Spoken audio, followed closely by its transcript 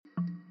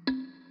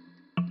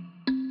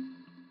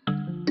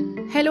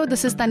Hello,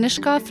 this is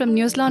Tanishka from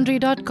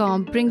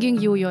newslaundry.com bringing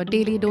you your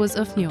daily dose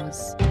of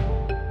news.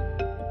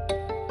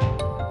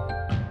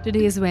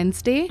 Today is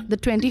Wednesday, the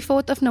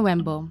 24th of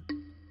November.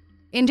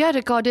 India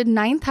recorded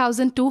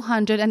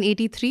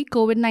 9,283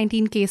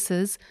 COVID-19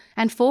 cases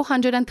and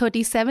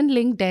 437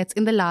 linked deaths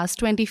in the last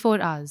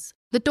 24 hours.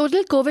 The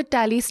total COVID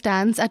tally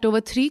stands at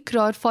over 3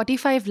 crore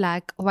 45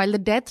 lakh, while the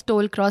death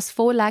toll crossed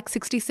 4 lakh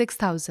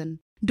 66,000.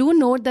 Do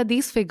note that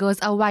these figures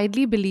are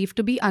widely believed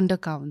to be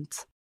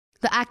undercounts.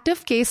 The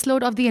active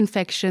caseload of the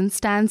infection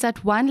stands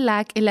at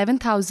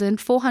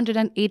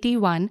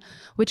 1,11,481,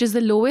 which is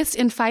the lowest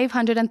in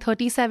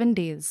 537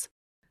 days.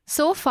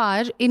 So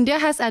far, India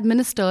has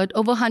administered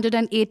over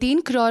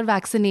 118 crore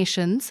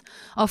vaccinations,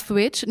 of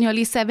which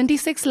nearly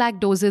 76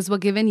 lakh doses were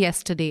given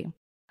yesterday.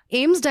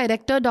 AIIMS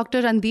Director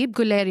Dr. Randeep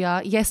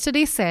Guleria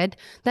yesterday said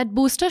that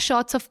booster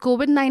shots of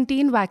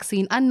COVID-19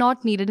 vaccine are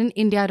not needed in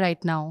India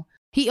right now.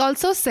 He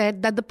also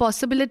said that the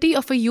possibility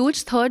of a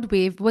huge third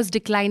wave was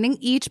declining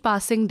each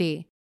passing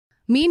day.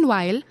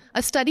 Meanwhile,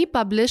 a study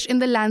published in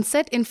the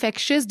Lancet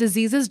Infectious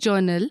Diseases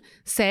Journal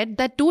said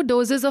that 2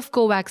 doses of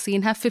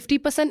Covaxin have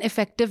 50%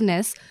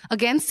 effectiveness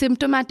against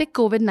symptomatic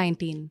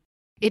COVID-19.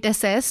 It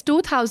assessed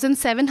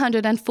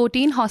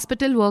 2,714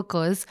 hospital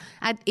workers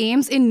at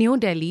AIIMS in New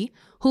Delhi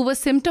who were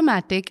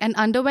symptomatic and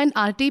underwent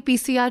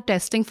RT-PCR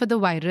testing for the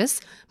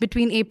virus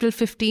between April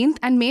 15th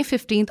and May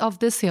 15th of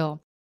this year.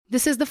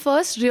 This is the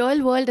first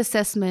real-world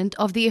assessment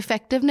of the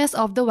effectiveness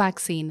of the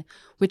vaccine,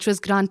 which was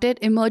granted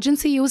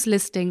emergency use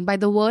listing by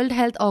the World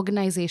Health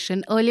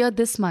Organization earlier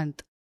this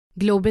month.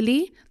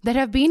 Globally, there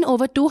have been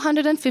over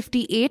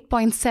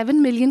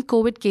 258.7 million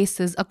COVID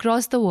cases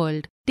across the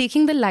world,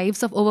 taking the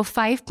lives of over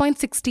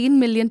 5.16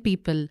 million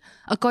people,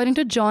 according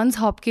to Johns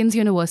Hopkins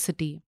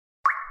University.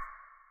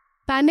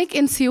 Panic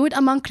ensued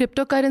among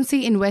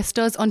cryptocurrency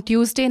investors on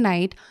Tuesday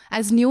night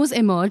as news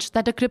emerged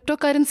that a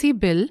cryptocurrency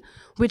bill,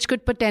 which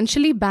could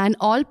potentially ban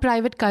all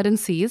private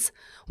currencies,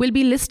 will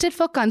be listed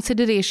for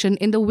consideration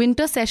in the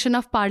winter session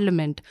of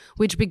Parliament,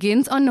 which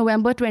begins on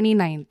November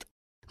 29th.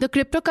 The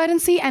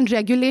Cryptocurrency and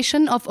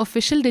Regulation of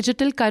Official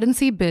Digital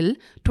Currency Bill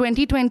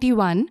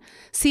 2021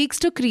 seeks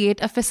to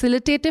create a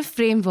facilitative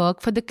framework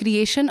for the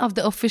creation of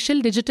the official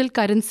digital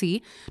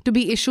currency to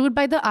be issued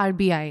by the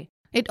RBI.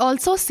 It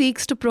also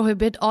seeks to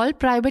prohibit all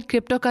private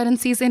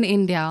cryptocurrencies in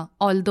India,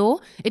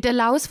 although it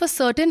allows for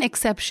certain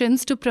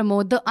exceptions to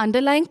promote the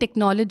underlying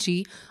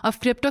technology of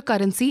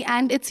cryptocurrency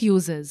and its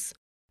users.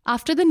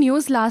 After the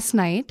news last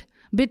night,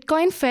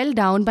 Bitcoin fell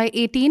down by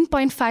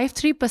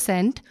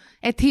 18.53%,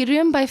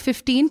 Ethereum by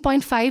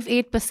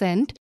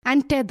 15.58%,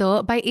 and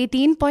Tether by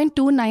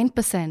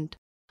 18.29%.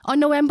 On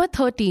November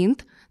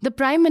 13th, the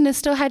Prime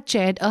Minister had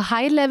chaired a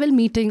high-level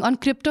meeting on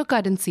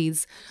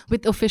cryptocurrencies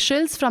with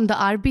officials from the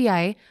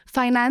RBI,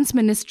 Finance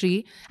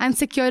Ministry, and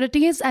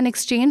Securities and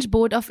Exchange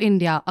Board of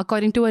India,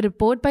 according to a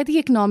report by the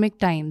Economic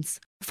Times.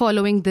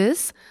 Following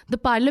this, the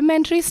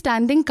Parliamentary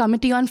Standing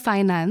Committee on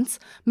Finance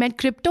met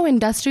crypto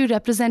industry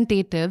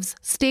representatives,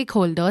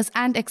 stakeholders,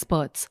 and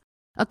experts.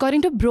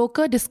 According to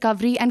broker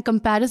discovery and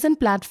comparison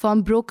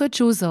platform Broker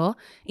Chooser,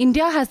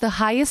 India has the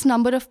highest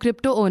number of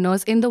crypto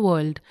owners in the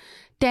world,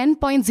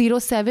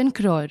 10.07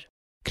 crore.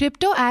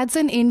 Crypto ads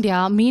in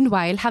India,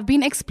 meanwhile, have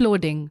been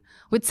exploding,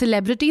 with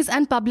celebrities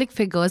and public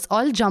figures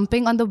all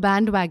jumping on the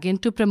bandwagon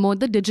to promote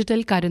the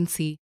digital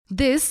currency.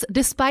 This,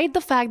 despite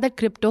the fact that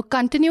crypto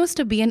continues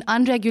to be an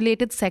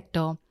unregulated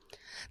sector.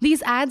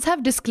 These ads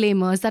have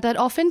disclaimers that are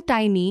often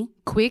tiny,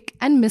 quick,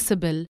 and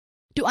missable.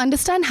 To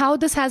understand how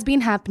this has been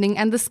happening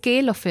and the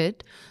scale of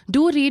it,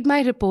 do read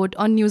my report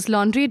on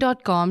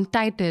newslaundry.com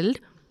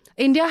titled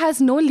India has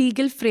no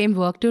legal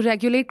framework to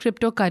regulate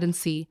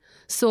cryptocurrency.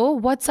 So,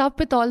 what's up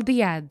with all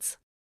the ads?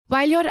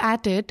 While you're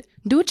at it,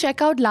 do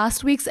check out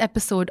last week's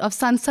episode of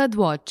Sansad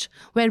Watch,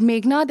 where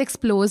Meghnad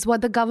explores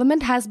what the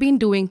government has been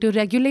doing to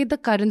regulate the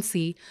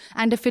currency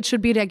and if it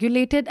should be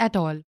regulated at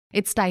all.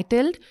 It's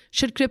titled,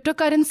 Should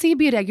Cryptocurrency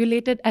Be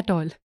Regulated at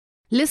All?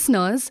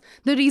 Listeners,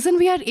 the reason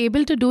we are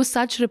able to do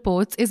such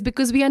reports is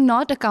because we are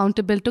not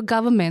accountable to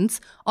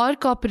governments or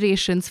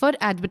corporations for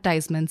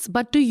advertisements,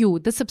 but to you,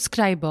 the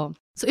subscriber.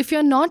 So if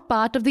you're not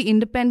part of the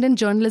independent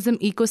journalism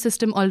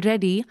ecosystem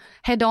already,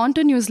 head on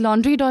to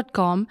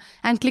newslaundry.com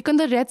and click on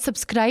the red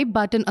subscribe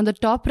button on the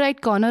top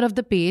right corner of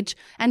the page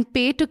and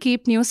pay to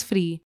keep news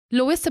free.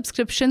 Lowest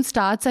subscription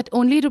starts at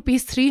only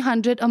Rs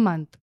 300 a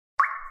month.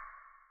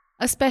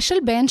 A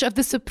special bench of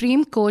the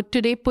Supreme Court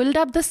today pulled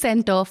up the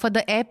Center for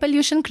the Air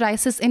Pollution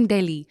Crisis in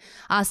Delhi,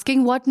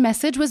 asking what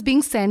message was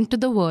being sent to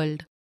the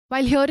world.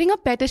 While hearing a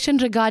petition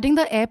regarding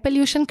the air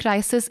pollution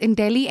crisis in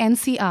Delhi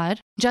NCR,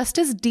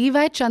 Justice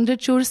D.Y.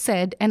 Chandrachud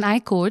said, and I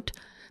quote,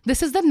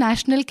 "This is the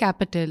national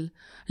capital.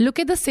 Look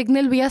at the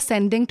signal we are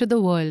sending to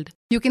the world.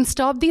 You can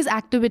stop these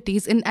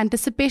activities in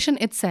anticipation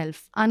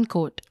itself,"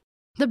 unquote.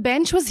 The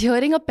bench was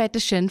hearing a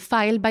petition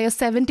filed by a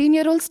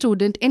 17-year-old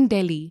student in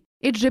Delhi.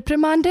 It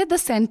reprimanded the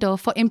center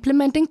for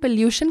implementing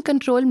pollution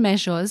control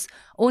measures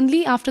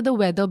only after the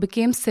weather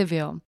became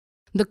severe.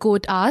 The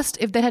court asked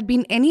if there had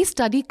been any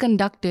study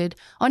conducted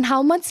on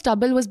how much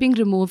stubble was being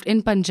removed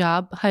in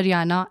Punjab,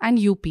 Haryana, and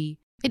UP.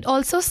 It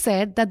also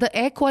said that the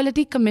Air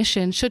Quality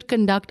Commission should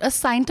conduct a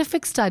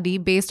scientific study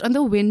based on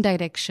the wind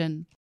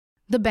direction.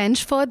 The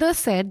bench further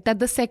said that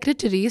the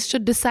secretaries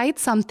should decide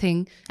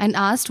something and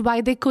asked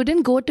why they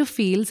couldn't go to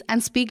fields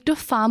and speak to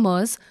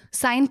farmers,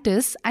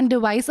 scientists, and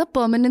devise a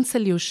permanent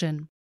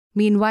solution.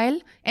 Meanwhile,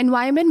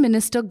 Environment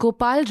Minister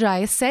Gopal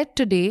Rai said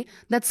today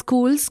that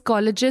schools,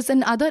 colleges,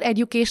 and other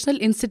educational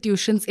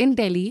institutions in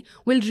Delhi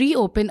will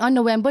reopen on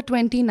November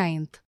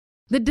 29th.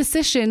 The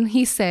decision,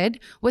 he said,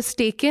 was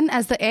taken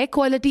as the air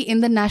quality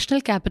in the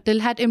national capital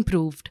had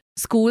improved.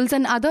 Schools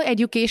and other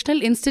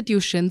educational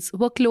institutions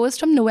were closed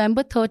from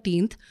November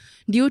 13th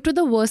due to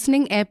the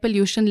worsening air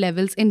pollution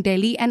levels in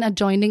Delhi and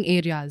adjoining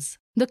areas.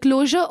 The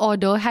closure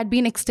order had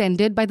been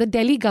extended by the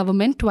Delhi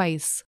government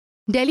twice.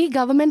 Delhi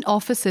government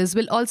offices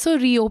will also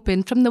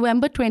reopen from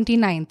November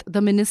 29th,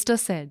 the minister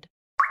said.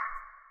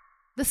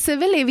 The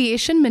Civil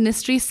Aviation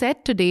Ministry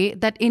said today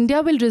that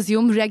India will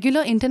resume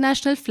regular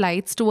international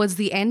flights towards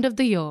the end of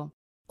the year.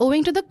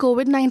 Owing to the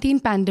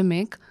COVID-19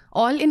 pandemic,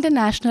 all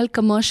international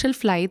commercial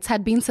flights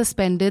had been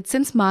suspended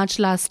since March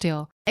last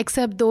year,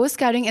 except those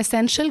carrying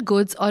essential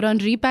goods or on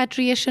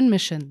repatriation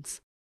missions.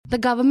 The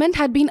government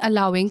had been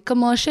allowing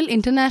commercial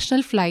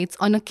international flights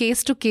on a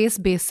case-to-case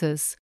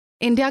basis.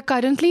 India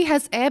currently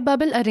has air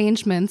bubble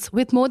arrangements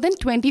with more than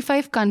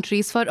 25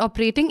 countries for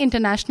operating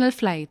international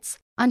flights.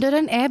 Under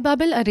an air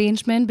bubble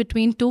arrangement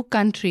between two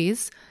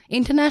countries,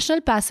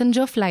 international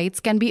passenger flights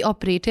can be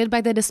operated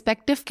by the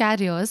respective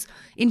carriers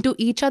into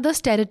each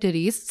other's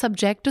territories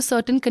subject to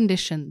certain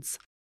conditions.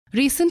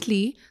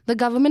 Recently, the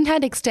government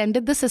had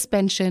extended the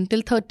suspension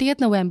till 30th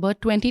November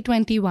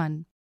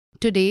 2021.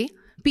 Today,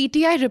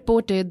 PTI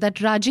reported that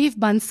Rajiv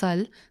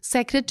Bansal,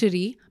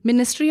 Secretary,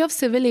 Ministry of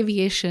Civil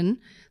Aviation,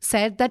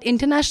 said that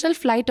international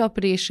flight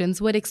operations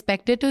were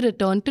expected to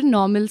return to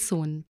normal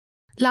soon.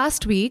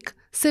 Last week,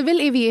 Civil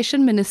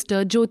Aviation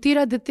Minister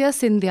Jyotiraditya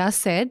Scindia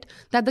said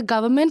that the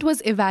government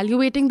was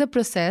evaluating the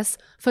process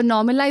for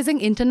normalizing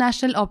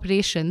international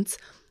operations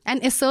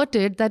and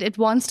asserted that it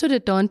wants to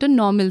return to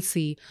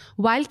normalcy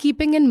while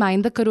keeping in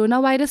mind the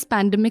coronavirus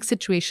pandemic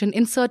situation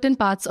in certain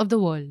parts of the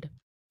world.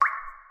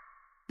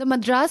 The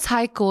Madras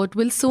High Court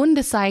will soon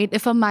decide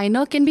if a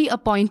minor can be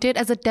appointed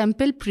as a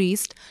temple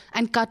priest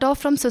and cut off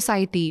from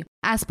society,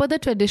 as per the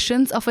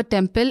traditions of a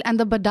temple and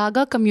the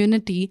Badaga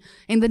community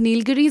in the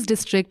Nilgiris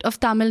district of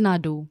Tamil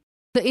Nadu.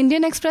 The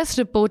Indian Express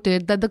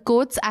reported that the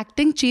court's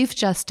acting Chief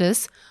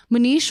Justice,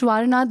 Munish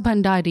Varnath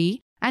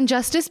Bhandari, and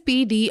Justice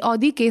P.D.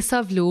 Odi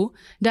Kesavlu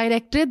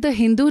directed the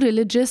Hindu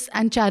Religious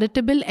and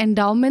Charitable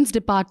Endowments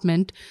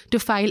Department to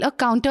file a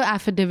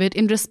counter-affidavit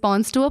in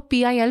response to a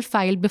PIL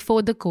filed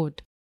before the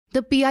court.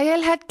 The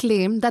PIL had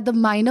claimed that the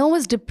minor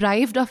was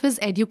deprived of his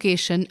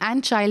education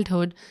and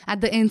childhood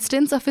at the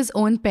instance of his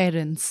own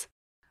parents.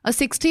 A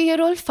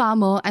 60-year-old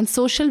farmer and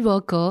social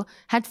worker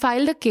had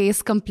filed a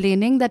case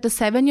complaining that a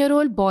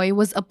 7-year-old boy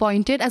was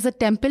appointed as a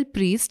temple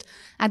priest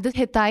at the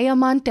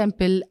Hitayaman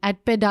temple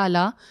at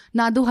Pedala,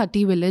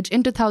 Naduhatti village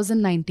in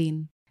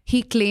 2019.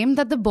 He claimed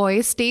that the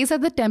boy stays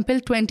at the temple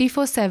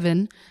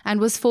 24/7 and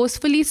was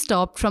forcefully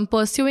stopped from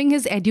pursuing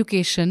his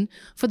education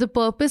for the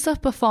purpose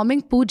of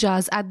performing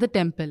pujas at the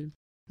temple.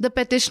 The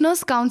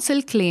petitioner's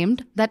counsel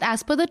claimed that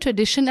as per the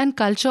tradition and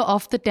culture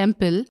of the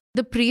temple,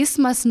 the priests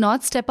must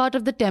not step out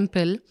of the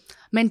temple,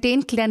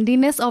 maintain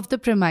cleanliness of the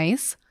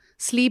premise,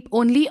 sleep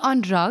only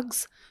on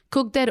rugs,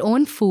 cook their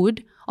own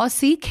food, or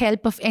seek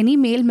help of any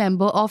male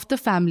member of the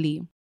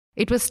family.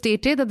 It was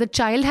stated that the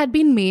child had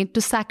been made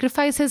to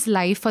sacrifice his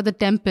life for the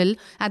temple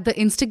at the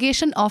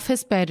instigation of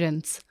his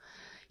parents.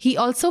 He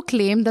also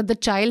claimed that the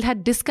child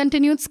had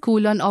discontinued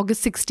school on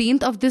August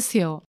 16th of this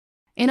year.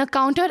 In a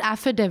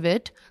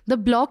counter-affidavit, the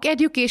block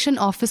education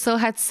officer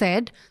had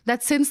said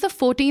that since the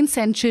 14th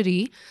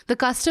century, the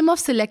custom of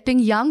selecting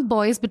young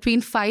boys between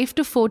 5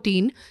 to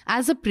 14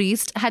 as a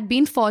priest had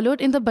been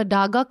followed in the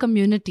Badaga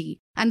community,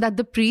 and that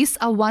the priests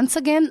are once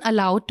again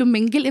allowed to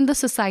mingle in the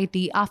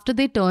society after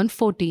they turn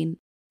 14.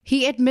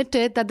 He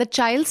admitted that the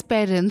child's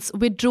parents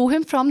withdrew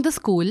him from the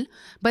school,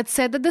 but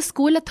said that the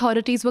school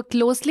authorities were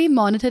closely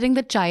monitoring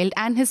the child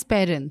and his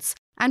parents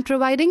and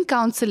providing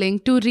counseling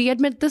to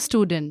readmit the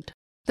student.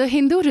 The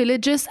Hindu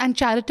Religious and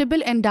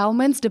Charitable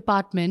Endowments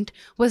Department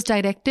was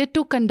directed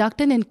to conduct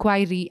an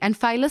inquiry and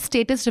file a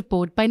status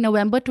report by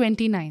November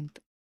 29th.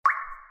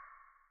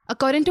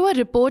 According to a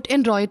report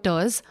in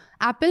Reuters,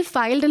 Apple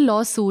filed a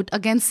lawsuit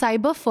against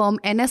cyber firm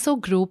NSO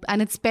Group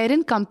and its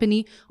parent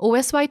company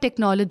OSY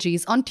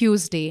Technologies on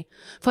Tuesday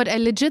for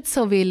alleged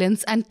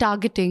surveillance and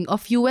targeting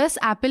of US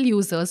Apple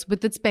users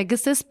with its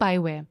Pegasus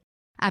spyware.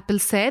 Apple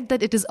said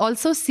that it is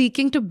also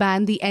seeking to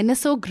ban the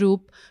NSO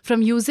Group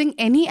from using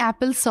any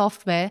Apple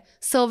software,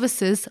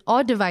 services,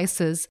 or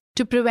devices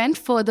to prevent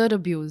further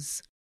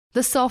abuse.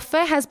 The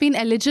software has been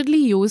allegedly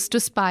used to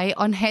spy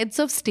on heads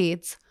of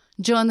states,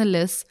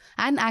 journalists,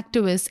 and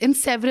activists in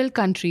several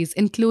countries,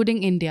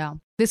 including India.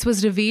 This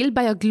was revealed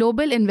by a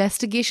global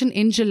investigation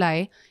in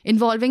July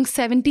involving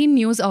 17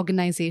 news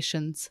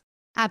organizations.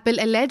 Apple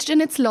alleged in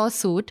its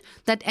lawsuit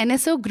that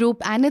NSO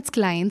Group and its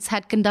clients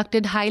had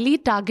conducted highly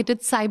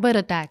targeted cyber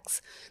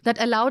attacks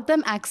that allowed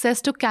them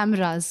access to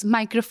cameras,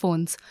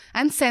 microphones,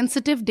 and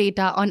sensitive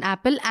data on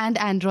Apple and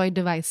Android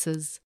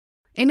devices.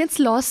 In its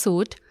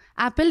lawsuit,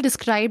 Apple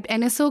described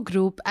NSO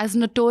Group as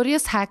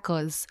notorious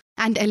hackers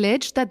and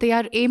alleged that they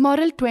are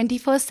amoral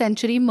 21st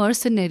century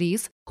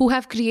mercenaries who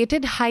have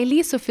created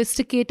highly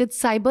sophisticated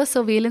cyber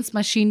surveillance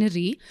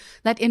machinery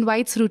that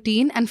invites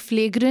routine and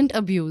flagrant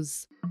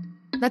abuse.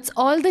 That's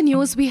all the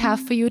news we have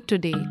for you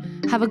today.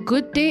 Have a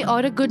good day or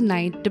a good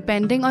night,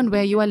 depending on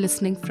where you are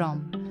listening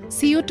from.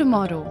 See you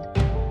tomorrow.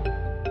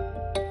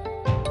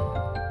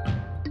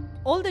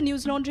 All the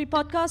News Laundry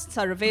podcasts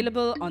are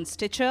available on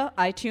Stitcher,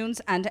 iTunes,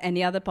 and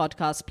any other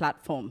podcast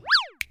platform.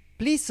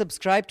 Please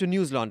subscribe to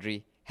News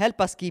Laundry.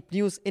 Help us keep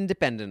news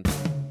independent.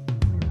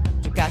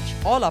 To catch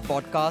all our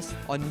podcasts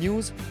on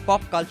news,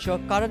 pop culture,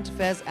 current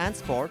affairs, and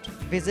sport,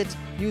 visit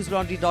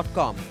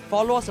newslaundry.com.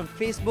 Follow us on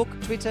Facebook,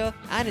 Twitter,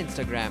 and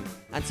Instagram,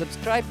 and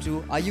subscribe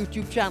to our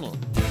YouTube channel.